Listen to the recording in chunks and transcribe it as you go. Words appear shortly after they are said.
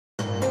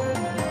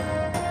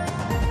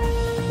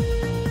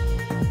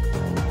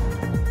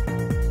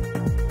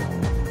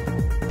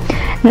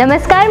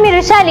नमस्कार, मी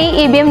ऋषाली.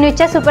 ईबीएम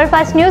न्यूजच्या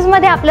superfast news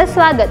मध्ये आपलं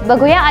स्वागत.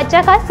 बघूया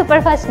आजच्या खास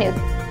सुपरफास्ट न्यूज.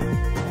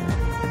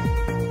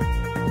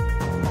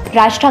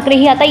 राज ठाकरे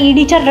ही आता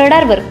ईडीच्या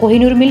रडारवर.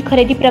 कोहिनूर मिल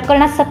खरेदी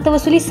प्रकरणात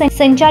सक्तवसुली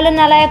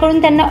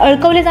संचालनालयाकडून त्यांना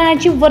अडकवले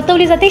जाण्याची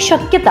वर्तवली जाते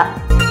शक्यता.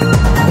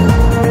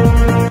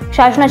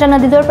 शासनाच्या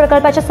नदीजोड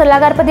प्रकल्पाच्या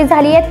सल्लागारपदी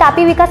झाली आहे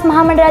तापी विकास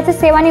महामंडळाचे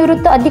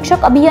सेवानिवृत्त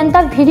अधीक्षक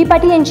अभियंता व्ही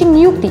पाटील यांची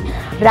नियुक्ती.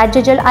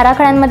 राज्य जल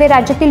आराखड्यांमध्ये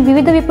राज्यातील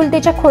विविध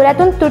विपुलतेच्या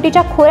खोऱ्यातून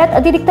त्रुटीच्या खोऱ्यात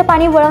अतिरिक्त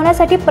पाणी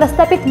वळवण्यासाठी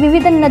प्रस्तावित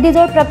विविध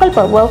नदीजोड प्रकल्प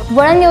व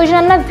वळण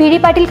योजनांना व्ही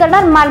पाटील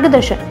करणार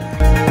मार्गदर्शन.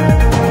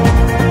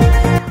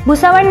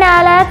 भुसावळ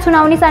न्यायालयात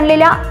सुनावणीस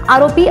आणलेल्या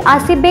आरोपी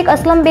आसिफ बेग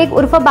असलम बेग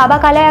उर्फ बाबा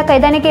काल्या या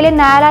कैद्याने केले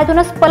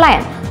न्यायालयातूनच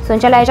पलायन.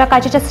 संचालयाच्या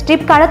काचेच्या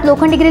स्ट्रीप काढत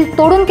लोखंडी ग्रिल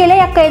तोडून केले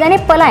या कैद्याने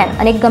पलायन.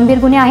 अनेक गंभीर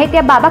गुन्हे आहेत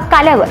या बाबा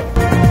काल्यावर.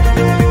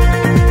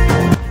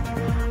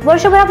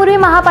 वर्षभरापूर्वी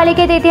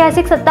महापालिकेत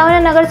ऐतिहासिक 57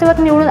 नगरसेवक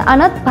निवडून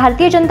आणत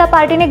भारतीय जनता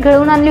पार्टीने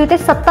घडवून आणले होते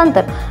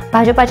सत्तांतर.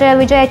 भाजपाच्या या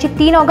विजयाची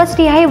 3 ऑगस्ट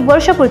ही आहे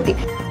वर्षपूर्ती.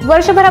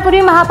 वर्षभरापूर्वी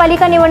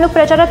महापालिका निवडणूक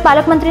प्रचारात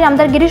पालकमंत्री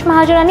आमदार गिरीश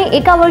महाजनांनी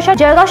एका वर्षात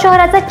जळगाव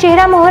शहराचा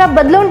चेहरा मोहरा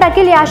बदलून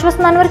टाकेल या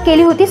आश्वासनांवर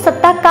केली होती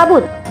सत्ता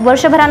काबूत.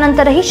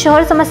 वर्षभरानंतरही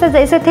शहर समस्या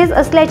जैसे थेच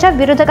असल्याच्या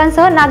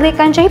विरोधकांसह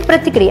नागरिकांच्याही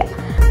प्रतिक्रिया.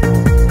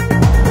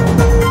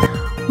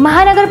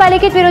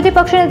 महानगरपालिकेत विरोधी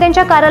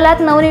पक्षनेत्यांच्या कार्यालयात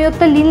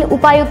नवनियुक्त लीन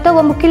उपायुक्त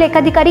व मुख्य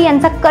लेखाधिकारी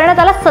यांचा करण्यात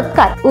आला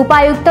सत्कार.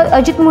 उपायुक्त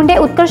अजित मुंडे,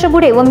 उत्कर्ष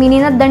बुडे व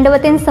मिनीनाथ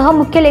दंडवतेंसह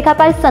मुख्य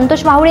लेखापाल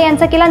संतोष वाहुळे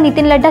यांचा केला.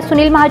 नितीन लड्डा,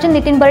 सुनील महाजन,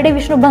 नितीन बर्डे,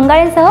 विष्णू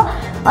भंगाळेंसह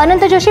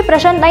अनंत जोशी,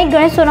 प्रशांत नाईक,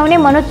 गणेश सोनवणे,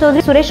 मनोज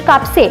चौधरी, सुरेश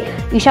कापसे,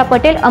 ईशा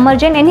पटेल, अमर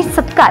जैन यांनी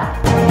सत्कार.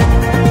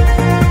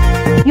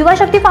 युवा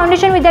शक्ती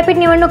फाउंडेशन विद्यापीठ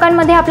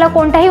निवडणुकांमध्ये आपला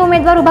कोणताही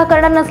उमेदवार उभा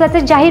करणार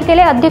नसल्याचे जाहीर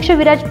केले अध्यक्ष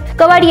विराज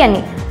कवाडी यांनी.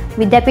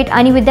 विद्यापीठ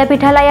आणि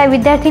विद्यापीठाला या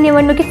विद्यार्थी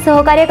निवडणुकीत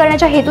सहकार्य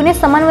करण्याच्या हेतूने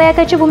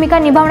समन्वयकाची भूमिका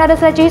निभावणार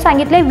असल्याचेही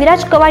सांगितले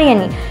विराज कवाडी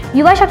यांनी.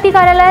 युवा शक्ती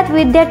कार्यालयात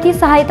विद्यार्थी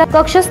सहायता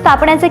कक्ष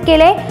स्थापण्याचे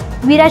केले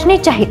विराजने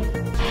जाहीर.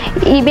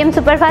 ईबीएम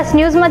सुपरफास्ट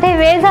न्यूज मध्ये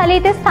वेळ झाली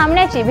तेच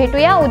थांबण्याची.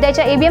 भेटूया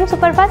उद्याच्या ईबीएम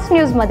सुपरफास्ट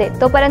न्यूज मध्ये.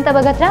 तोपर्यंत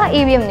बघत राहा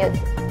ईबीएम न्यूज.